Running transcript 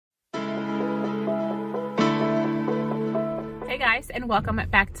Hey guys, and welcome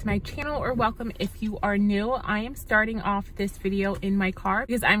back to my channel, or welcome if you are new. I am starting off this video in my car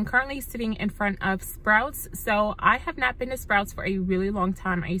because I'm currently sitting in front of Sprouts. So I have not been to Sprouts for a really long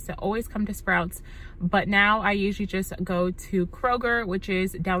time. I used to always come to Sprouts, but now I usually just go to Kroger, which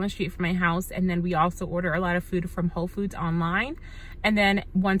is down the street from my house. And then we also order a lot of food from Whole Foods online. And then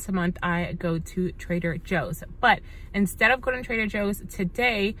once a month I go to Trader Joe's. But instead of going to Trader Joe's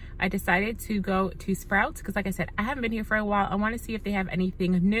today, I decided to go to Sprouts because, like I said, I haven't been here for a while. I want to see if they have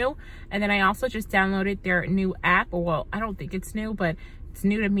anything new. And then I also just downloaded their new app. Well, I don't think it's new, but it's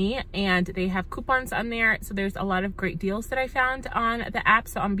new to me, and they have coupons on there. So there's a lot of great deals that I found on the app.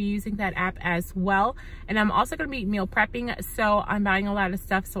 So I'm be using that app as well. And I'm also going to be meal prepping. So I'm buying a lot of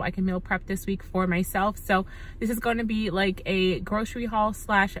stuff so I can meal prep this week for myself. So this is going to be like a grocery haul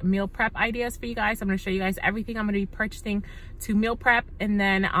 / meal prep ideas for you guys. I'm going to show you guys everything I'm going to be purchasing to meal prep. And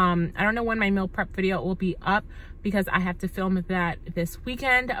then I don't know when my meal prep video will be up because I have to film that this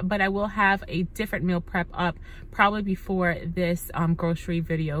weekend, but I will have a different meal prep up probably before this grocery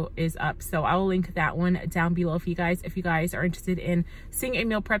video is up. So I will link that one down below if you guys are interested in seeing a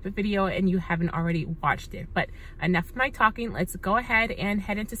meal prep video and you haven't already watched it. But enough of my talking, let's go ahead and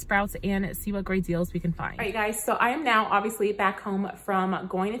head into Sprouts and see what great deals we can find. All right guys, so I am now obviously back home from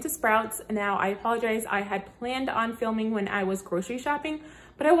going into Sprouts. Now I apologize, I had planned on filming when I was grocery shopping,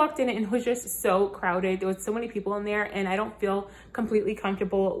 but I walked in and it was just so crowded. There was so many people in there, and I don't feel completely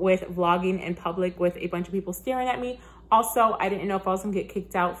comfortable with vlogging in public with a bunch of people staring at me. Also, I didn't know if I was gonna get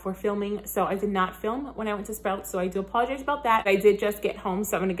kicked out for filming, so I did not film when I went to Sprouts, so I do apologize about that. I did just get home,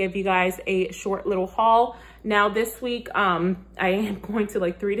 so I'm gonna give you guys a short little haul. Now this week, I am going to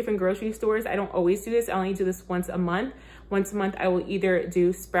like 3 different grocery stores. I don't always do this, I only do this once a month. Once a month, I will either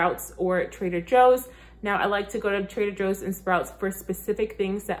do Sprouts or Trader Joe's. Now, I like to go to Trader Joe's and Sprouts for specific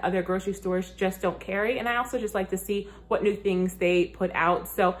things that other grocery stores just don't carry. And I also just like to see what new things they put out.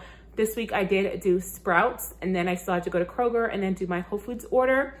 So this week I did do Sprouts, and then I still had to go to Kroger and then do my Whole Foods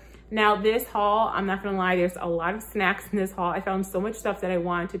order. Now this haul, I'm not gonna lie, there's a lot of snacks in this haul. I found so much stuff that I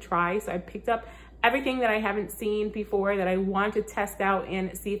wanted to try. So I picked up everything that I haven't seen before that I want to test out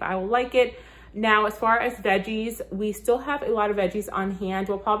and see if I will like it. Now, as far as veggies, we still have a lot of veggies on hand.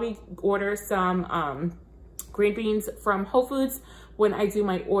 We'll probably order some green beans from Whole Foods when I do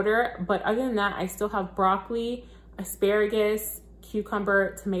my order. But other than that, I still have broccoli, asparagus,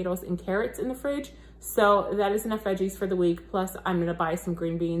 cucumber, tomatoes, and carrots in the fridge. So that is enough veggies for the week. Plus, I'm gonna buy some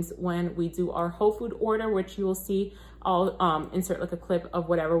green beans when we do our Whole Food order, which you will see. I'll insert like a clip of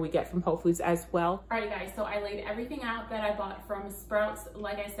whatever we get from Whole Foods as well. All right guys, so I laid everything out that I bought from Sprouts.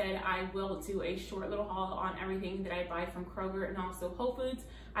 Like I said, I will do a short little haul on everything that I buy from Kroger and also Whole Foods.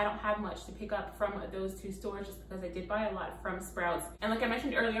 I don't have much to pick up from those 2 stores just because I did buy a lot from Sprouts. And like I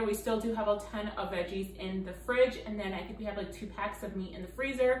mentioned earlier, we still do have a ton of veggies in the fridge. And then I think we have like 2 packs of meat in the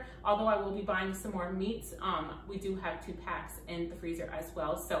freezer. Although I will be buying some more meats, we do have 2 packs in the freezer as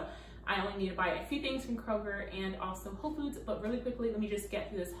well. So I only need to buy a few things from Kroger and also Whole Foods, but really quickly, let me just get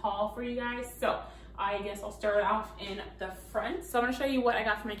through this haul for you guys. So I guess I'll start off in the front. So I'm gonna show you what I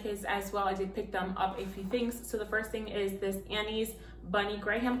got for my kids as well. I did pick them up a few things. So the first thing is this Annie's Bunny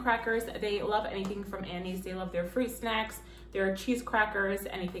Graham crackers. They love anything from Annie's. They love their fruit snacks, their cheese crackers,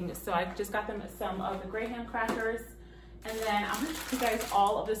 anything. So I just got them some of the Graham crackers. And then I'm gonna show you guys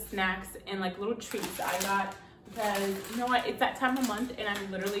all of the snacks and like little treats that I got, because you know what, it's that time of month and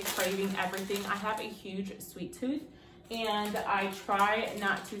I'm literally craving everything. I have a huge sweet tooth and I try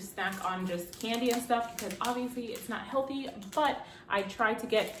not to snack on just candy and stuff because obviously it's not healthy, but I try to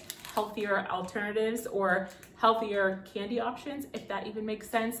get healthier alternatives or healthier candy options, if that even makes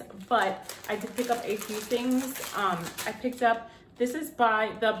sense. But I did pick up a few things. I picked up, this is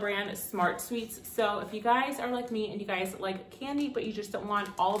by the brand Smart Sweets. So if you guys are like me and you guys like candy, but you just don't want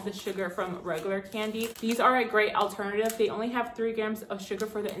all of the sugar from regular candy, these are a great alternative. They only have 3 grams of sugar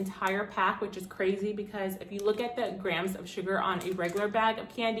for the entire pack, which is crazy because if you look at the grams of sugar on a regular bag of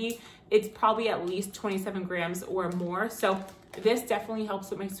candy, it's probably at least 27 grams or more. So this definitely helps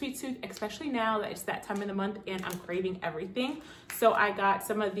with my sweet tooth, especially now that it's that time of the month and I'm craving everything. So I got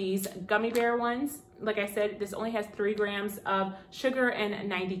some of these gummy bear ones. Like I said, this only has 3 grams of sugar and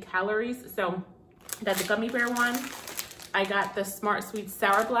 90 calories. So that's the gummy bear one. I got the Smart Sweets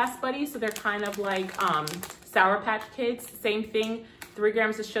Sour Blast Buddies. So they're kind of like Sour Patch Kids. Same thing, 3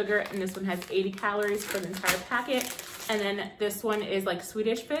 grams of sugar, and this one has 80 calories for the entire packet. And then this one is like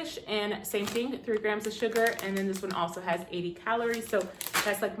Swedish fish, and same thing, 3 grams of sugar. And then this one also has 80 calories. So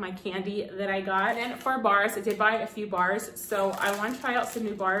that's like my candy that I got. And for bars, I did buy a few bars. So I want to try out some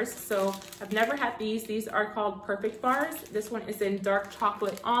new bars. So I've never had these. These are called Perfect Bars. This one is in dark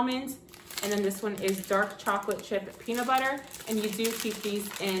chocolate almond. And then this one is dark chocolate chip peanut butter. And you do keep these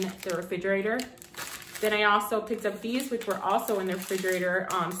in the refrigerator. Then I also picked up these, which were also in the refrigerator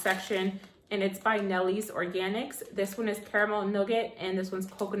section. And it's by Nellie's Organics. This one is caramel nougat, and this one's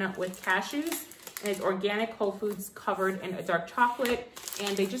coconut with cashews. And it's organic whole foods covered in a dark chocolate.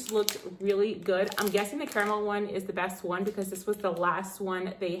 And they just looked really good. I'm guessing the caramel one is the best one because this was the last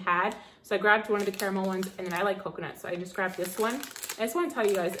one they had. So I grabbed one of the caramel ones, and then I like coconut, so I just grabbed this one. I just want to tell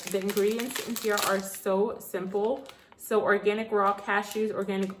you guys, the ingredients in here are so simple. So organic raw cashews,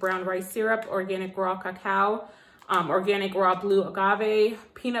 organic brown rice syrup, organic raw cacao, organic raw blue agave,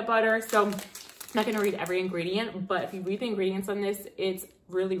 peanut butter. So I'm not going to read every ingredient, but if you read the ingredients on this, it's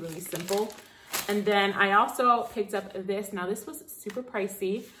really, really simple. And then I also picked up this. Now this was super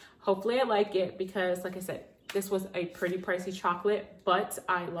pricey. Hopefully I like it because, like I said, this was a pretty pricey chocolate, but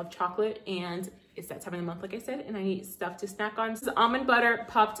I love chocolate and it's that time of the month, like I said, and I need stuff to snack on. This is almond butter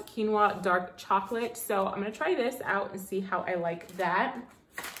puffed quinoa dark chocolate. So I'm gonna try this out and see how I like that.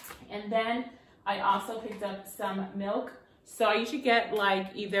 And then I also picked up some milk. So I usually get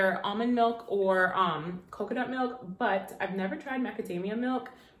like either almond milk or coconut milk, but I've never tried macadamia milk.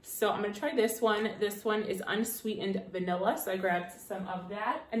 So I'm gonna try this one. This one is unsweetened vanilla, so I grabbed some of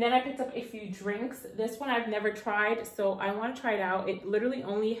that. And then I picked up a few drinks. This one I've never tried, so I wanna try it out. It literally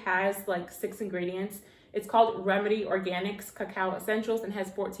only has like 6 ingredients. It's called Remedy Organics Cacao Essentials and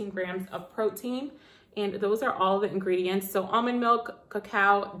has 14 grams of protein. And those are all the ingredients. So almond milk,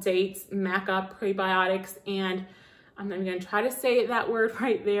 cacao, dates, maca, prebiotics, and I'm not even gonna try to say that word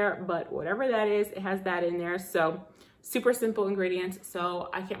right there, but whatever that is, it has that in there. So super simple ingredients. So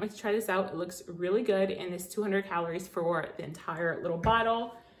I can't wait to try this out. It looks really good, and it's 200 calories for the entire little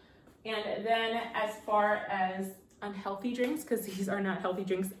bottle. And then as far as unhealthy drinks, because these are not healthy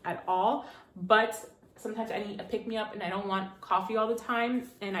drinks at all, but sometimes I need a pick-me-up and I don't want coffee all the time,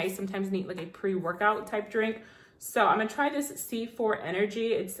 and I sometimes need like a pre-workout type drink. So I'm gonna try this C4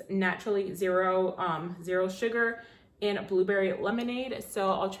 Energy. It's naturally zero sugar and blueberry lemonade. So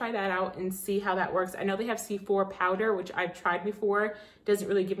I'll try that out and see how that works. I know they have C4 powder, which I've tried before. Doesn't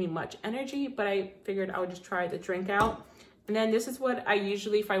really give me much energy, but I figured I would just try the drink out. And then this is what I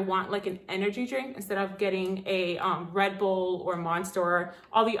usually, if I want like an energy drink, instead of getting a Red Bull or Monster or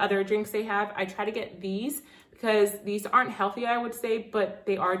all the other drinks they have, I try to get these because these aren't healthy, I would say, but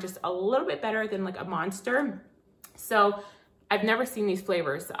they are just a little bit better than like a Monster. So I've never seen these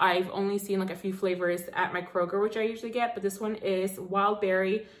flavors. I've only seen like a few flavors at my Kroger, which I usually get, but this one is wild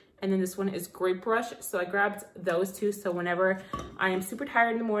berry, and then this one is grape rush. So I grabbed those two. So whenever I am super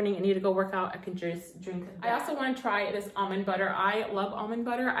tired in the morning and need to go work out, I can just drink that. I also want to try this almond butter. I love almond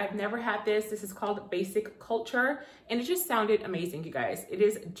butter. I've never had this. This is called Basic Culture, and it just sounded amazing, you guys. It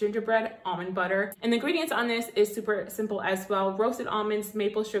is gingerbread almond butter. And the ingredients on this is super simple as well. Roasted almonds,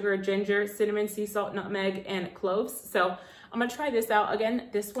 maple sugar, ginger, cinnamon, sea salt, nutmeg, and cloves. So I'm gonna try this out. Again,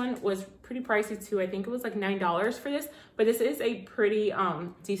 this one was pretty pricey too. I think it was like $9 for this, but this is a pretty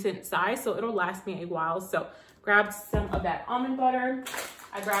decent size, so it'll last me a while. So grabbed some of that almond butter.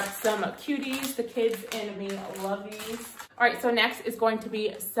 I grabbed some cuties. The kids and me love these. All right, so next is going to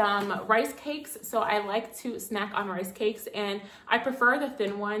be some rice cakes. So I like to snack on rice cakes, and I prefer the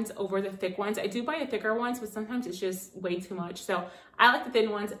thin ones over the thick ones. I do buy the thicker ones, but sometimes it's just way too much. So I like the thin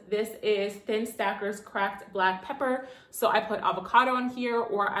ones. This is Thin Stackers Cracked Black Pepper. So I put avocado in here,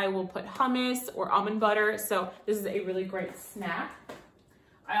 or I will put hummus or almond butter. So this is a really great snack.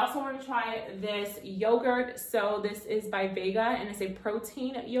 I also want to try this yogurt. So this is by Vega, and it's a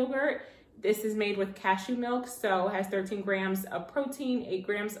protein yogurt. This is made with cashew milk, so it has 13 grams of protein, 8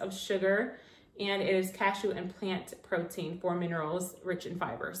 grams of sugar, and it is cashew and plant protein, 4 minerals, rich in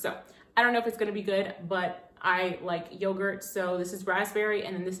fiber. So I don't know if it's gonna be good, but I like yogurt. So this is raspberry,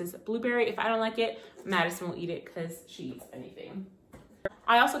 and then this is blueberry. If I don't like it, Madison will eat it because she eats anything.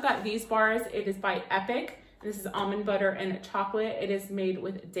 I also got these bars. It is by Epic. This is almond butter and chocolate. It is made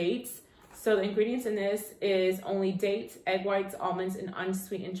with dates. So the ingredients in this is only dates, egg whites, almonds, and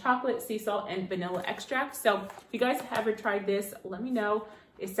unsweetened chocolate, sea salt, and vanilla extract. So if you guys have ever tried this, let me know.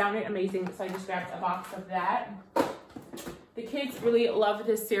 It sounded amazing, so I just grabbed a box of that. The kids really love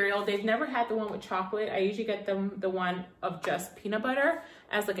this cereal. They've never had the one with chocolate. I usually get them the one of just peanut butter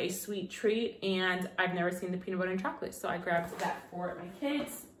as like a sweet treat, and I've never seen the peanut butter and chocolate, so I grabbed that for my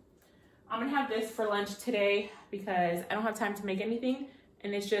kids. I'm gonna have this for lunch today because I don't have time to make anything,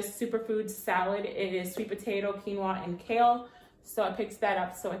 and it's just superfood salad. It is sweet potato, quinoa, and kale. So I picked that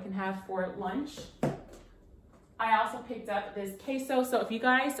up so I can have for lunch. I also picked up this queso. So if you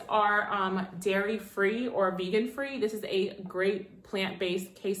guys are dairy free or vegan free, this is a great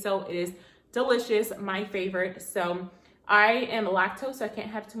plant-based queso. It is delicious, my favorite. So I am lactose, so I can't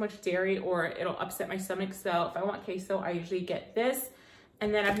have too much dairy or it'll upset my stomach. So if I want queso, I usually get this.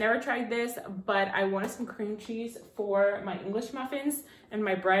 And then I've never tried this, but I wanted some cream cheese for my English muffins and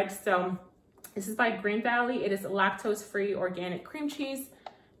my bread. So this is by Green Valley. It is lactose-free organic cream cheese.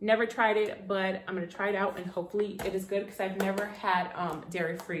 Never tried it, but I'm gonna try it out and hopefully it is good because I've never had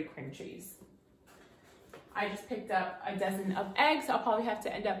dairy-free cream cheese. I just picked up a dozen of eggs. I'll probably have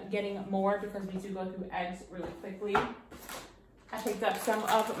to end up getting more because we do go through eggs really quickly. I picked up some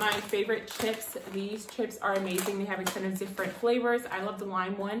of my favorite chips. These chips are amazing. They have a ton of different flavors. I love the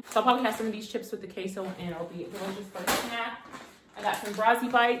lime one. So I'll probably have some of these chips with the queso and it'll be delicious for a snack. I got some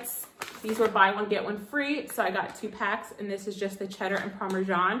Brazzi Bites. These were buy one, get one free. So I got 2 packs and this is just the cheddar and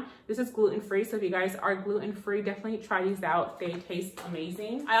Parmesan. This is gluten-free. So if you guys are gluten-free, definitely try these out. They taste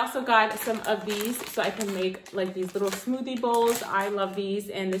amazing. I also got some of these so I can make like these little smoothie bowls. I love these.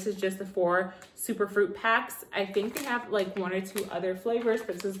 And this is just the 4 super fruit packs. I think they have like 1 or 2 other flavors,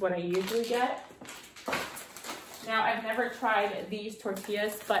 but this is what I usually get. Now, I've never tried these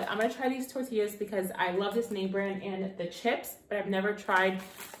tortillas, but I'm gonna try these tortillas because I love this name brand and the chips, but I've never tried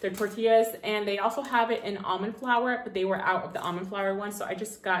their tortillas. And they also have it in almond flour, but they were out of the almond flour one. So I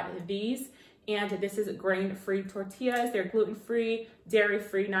just got these, and this is grain-free tortillas. They're gluten-free,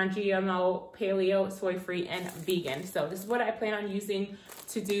 dairy-free, non-GMO, paleo, soy-free, and vegan. So this is what I plan on using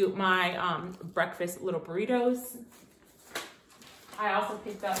to do my breakfast little burritos. I also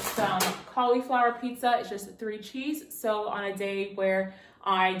picked up some cauliflower pizza. It's just 3 cheese. So on a day where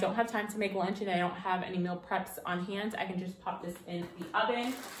I don't have time to make lunch and I don't have any meal preps on hand, I can just pop this in the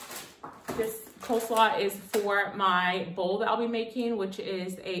oven. This coleslaw is for my bowl that I'll be making, which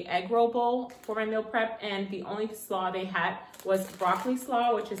is a egg roll bowl for my meal prep. And the only slaw they had was broccoli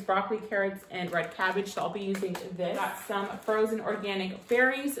slaw, which is broccoli, carrots, and red cabbage. So I'll be using this. Got some frozen organic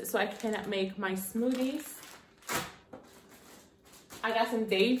berries so I can make my smoothies. I got some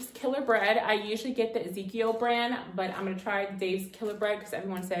Dave's Killer Bread. I usually get the Ezekiel brand, but I'm gonna try Dave's Killer Bread because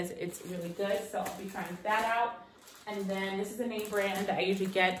everyone says it's really good. So I'll be trying that out. And then this is a name brand that I usually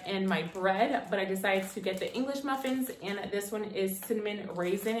get in my bread, but I decided to get the English muffins. And this one is cinnamon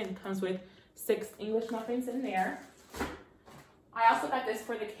raisin and it comes with 6 English muffins in there. I also got this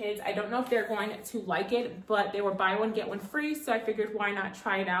for the kids. I don't know if they're going to like it, but they were buy one, get one free. So I figured why not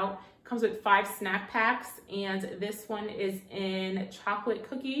try it out. Comes with 5 snack packs, and this one is in chocolate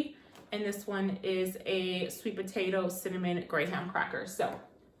cookie, and this one is a sweet potato cinnamon graham cracker. So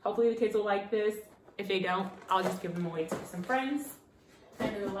hopefully the kids will like this. If they don't, I'll just give them away to some friends.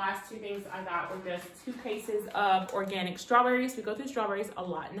 And then the last 2 things I got were just 2 cases of organic strawberries. We go through strawberries a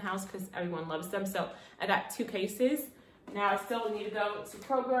lot in the house because everyone loves them. So I got 2 cases. Now I still need to go to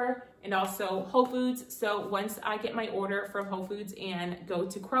Kroger and also Whole Foods. So once I get my order from Whole Foods and go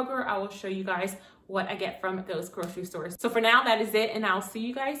to Kroger, I will show you guys what I get from those grocery stores. So for now, that is it. And I'll see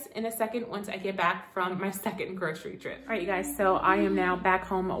you guys in a second once I get back from my second grocery trip. All right, you guys, so I am now back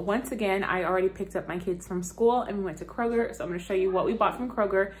home once again. I already picked up my kids from school and we went to Kroger. So I'm gonna show you what we bought from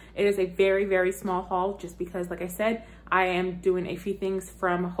Kroger. It is a very, very small haul just because, like I said, I am doing a few things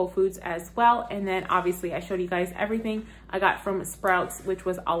from Whole Foods as well. And then obviously I showed you guys everything I got from Sprouts, which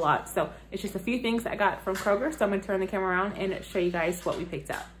was a lot. So it's just a few things I got from Kroger. So I'm gonna turn the camera around and show you guys what we picked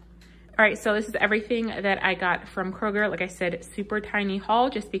up. All right, so this is everything that I got from Kroger. Like I said, super tiny haul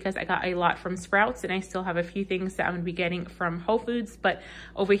just because I got a lot from Sprouts and I still have a few things that I'm gonna be getting from Whole Foods. But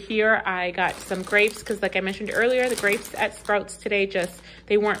over here, I got some grapes because like I mentioned earlier, the grapes at Sprouts today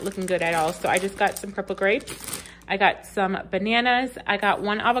they weren't looking good at all. So I just got some purple grapes. I got some bananas. I got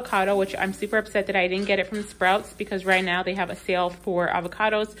 1 avocado, which I'm super upset that I didn't get it from Sprouts because right now they have a sale for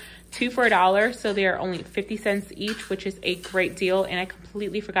avocados, 2 for $1. So they are only 50 cents each, which is a great deal. And I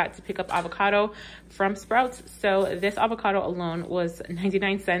completely forgot to pick up avocado from Sprouts. So this avocado alone was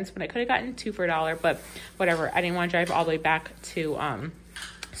 99 cents when I could have gotten 2 for $1, but whatever. I didn't want to drive all the way back to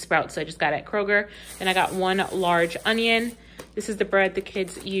Sprouts. So I just got it at Kroger. Then I got 1 large onion. This is the bread the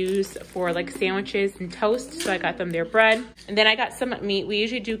kids use for like sandwiches and toast. So I got them their bread. And then I got some meat. We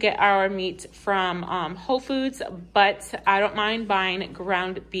usually do get our meat from Whole Foods, but I don't mind buying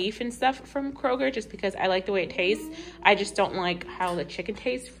ground beef and stuff from Kroger just because I like the way it tastes. I just don't like how the chicken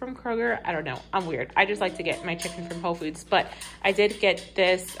tastes from Kroger. I don't know. I'm weird. I just like to get my chicken from Whole Foods. But I did get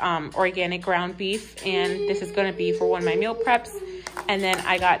this organic ground beef, and this is going to be for one of my meal preps. And then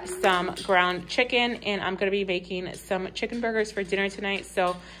I got some ground chicken, and I'm going to be making some chicken burgers for dinner tonight.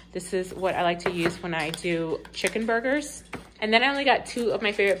 So this is what I like to use when I do chicken burgers. And then I only got 2 of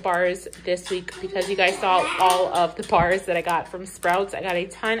my favorite bars this week because you guys saw all of the bars that I got from Sprouts. I got a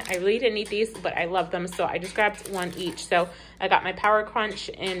ton. I really didn't need these, but I love them, so I just grabbed 1 each. So I got my Power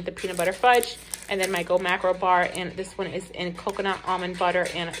Crunch and the peanut butter fudge, and then my Go Macro bar, and this one is in coconut almond butter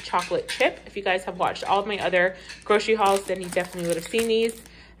and chocolate chip. If you guys have watched all of my other grocery hauls, then you definitely would have seen these.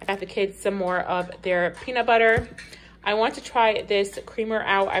 I got the kids some more of their peanut butter. I want to try this creamer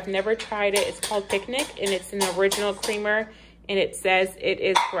out. I've never tried it. It's called Picnic, and it's an original creamer. And it says it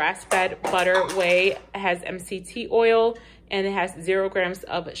is grass-fed butter whey. It has MCT oil, and it has 0 grams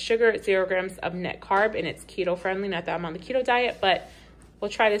of sugar, 0 grams of net carb, and it's keto friendly. Not that I'm on the keto diet, but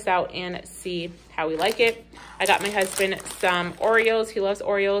we'll try this out and see how we like it. I got my husband some Oreos. He loves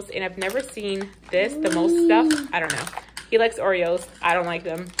Oreos, and I've never seen this, the most stuff. I don't know. He likes Oreos. I don't like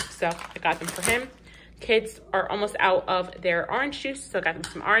them, so I got them for him. Kids are almost out of their orange juice, so I got them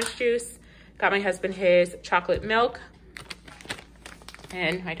some orange juice. Got my husband his chocolate milk.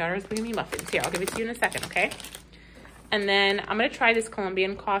 And my daughter is bringing me muffins. Here, I'll give it to you in a second, okay? And then I'm gonna try this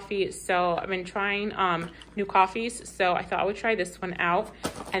Colombian coffee. So I've been trying new coffees, so I thought I would try this one out.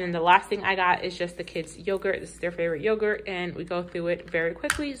 And then the last thing I got is just the kids' yogurt. This is their favorite yogurt, and we go through it very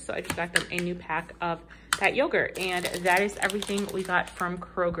quickly. So I just got them a new pack of that yogurt. And that is everything we got from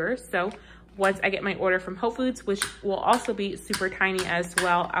Kroger. So once I get my order from Whole Foods, which will also be super tiny as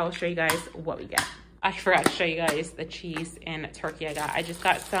well, I will show you guys what we get. I forgot to show you guys the cheese and turkey I got. I just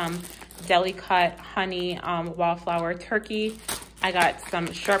got some deli cut honey wildflower turkey. I got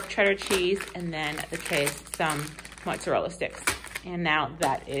some sharp cheddar cheese, and then the kids some mozzarella sticks. And now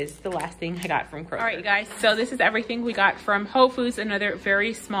that is the last thing I got from Kroger. All right, you guys, so this is everything we got from Whole Foods. Another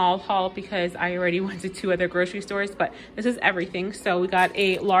very small haul because I already went to 2 other grocery stores, but this is everything. So we got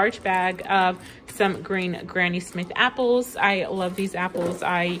a large bag of some green Granny Smith apples. I love these apples.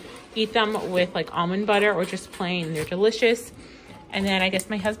 I eat them with like almond butter or just plain. They're delicious. And then I guess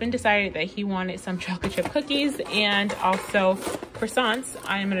my husband decided that he wanted some chocolate chip cookies and also croissants.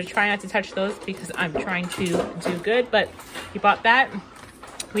 I'm gonna try not to touch those because I'm trying to do good, but he bought that.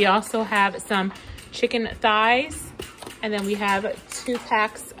 We also have some chicken thighs, and then we have 2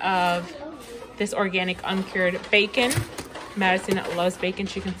 packs of this organic uncured bacon. Madison loves bacon.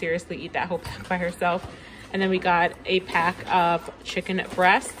 She can seriously eat that whole pack by herself. And then we got a pack of chicken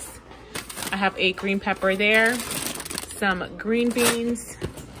breasts. I have a green pepper there, some green beans,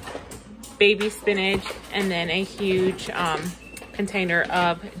 baby spinach, and then a huge container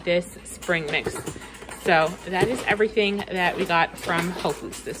of this spring mix. So that is everything that we got from Whole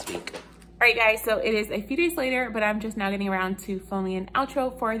Foods this week. All right, guys, so it is a few days later, but I'm just now getting around to filming an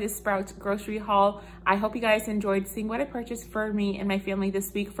outro for this Sprouts grocery haul. I hope you guys enjoyed seeing what I purchased for me and my family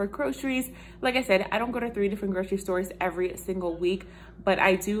this week for groceries. Like I said, I don't go to 3 different grocery stores every single week, but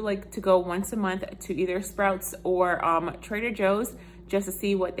I do like to go once a month to either Sprouts or Trader Joe's just to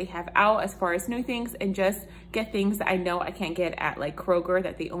see what they have out as far as new things and just get things that I know I can't get at like Kroger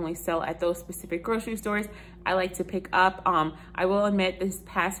that they only sell at those specific grocery stores. I like to pick up. I will admit this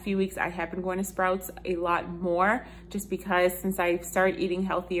past few weeks I have been going to Sprouts a lot more just because since I started eating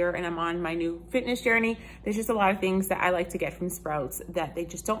healthier and I'm on my new fitness journey, there's just a lot of things that I like to get from Sprouts that they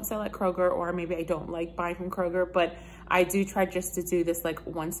just don't sell at Kroger, or maybe I don't like buying from Kroger, but I do try just to do this like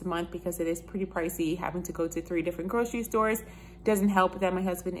once a month because it is pretty pricey having to go to 3 different grocery stores. Doesn't help that my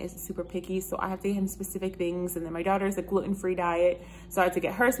husband is super picky, so I have to get him specific things, and then my daughter's a gluten-free diet, so I have to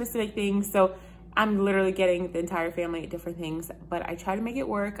get her specific things. So I'm literally getting the entire family different things, but I try to make it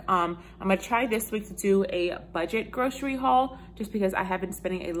work. I'm gonna try this week to do a budget grocery haul just because I have been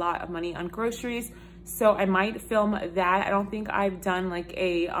spending a lot of money on groceries. So I might film that. I don't think I've done like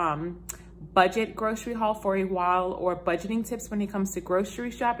a budget grocery haul for a while, or budgeting tips when it comes to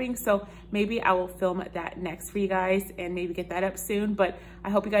grocery shopping. So maybe I will film that next for you guys and maybe get that up soon. But I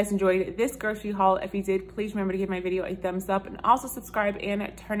hope you guys enjoyed this grocery haul. If you did, please remember to give my video a thumbs up and also subscribe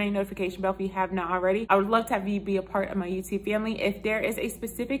and turn on the notification bell if you have not already. I would love to have you be a part of my YouTube family. If there is a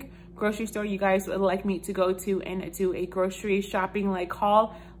specific grocery store you guys would like me to go to and do a grocery shopping like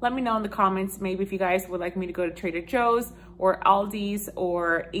haul, let me know in the comments. Maybe if you guys would like me to go to Trader Joe's or Aldi's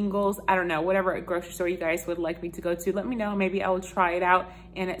or Ingles, I don't know, whatever grocery store you guys would like me to go to, let me know. Maybe I will try it out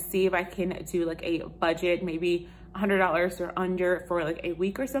and see if I can do like a budget, maybe $100 or under for like a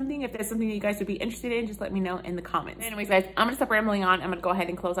week or something. If that's something that you guys would be interested in, just let me know in the comments. Anyways, guys, I'm gonna stop rambling on. I'm gonna go ahead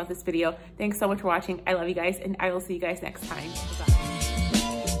and close off this video. Thanks so much for watching. I love you guys, and I will see you guys next time. Bye.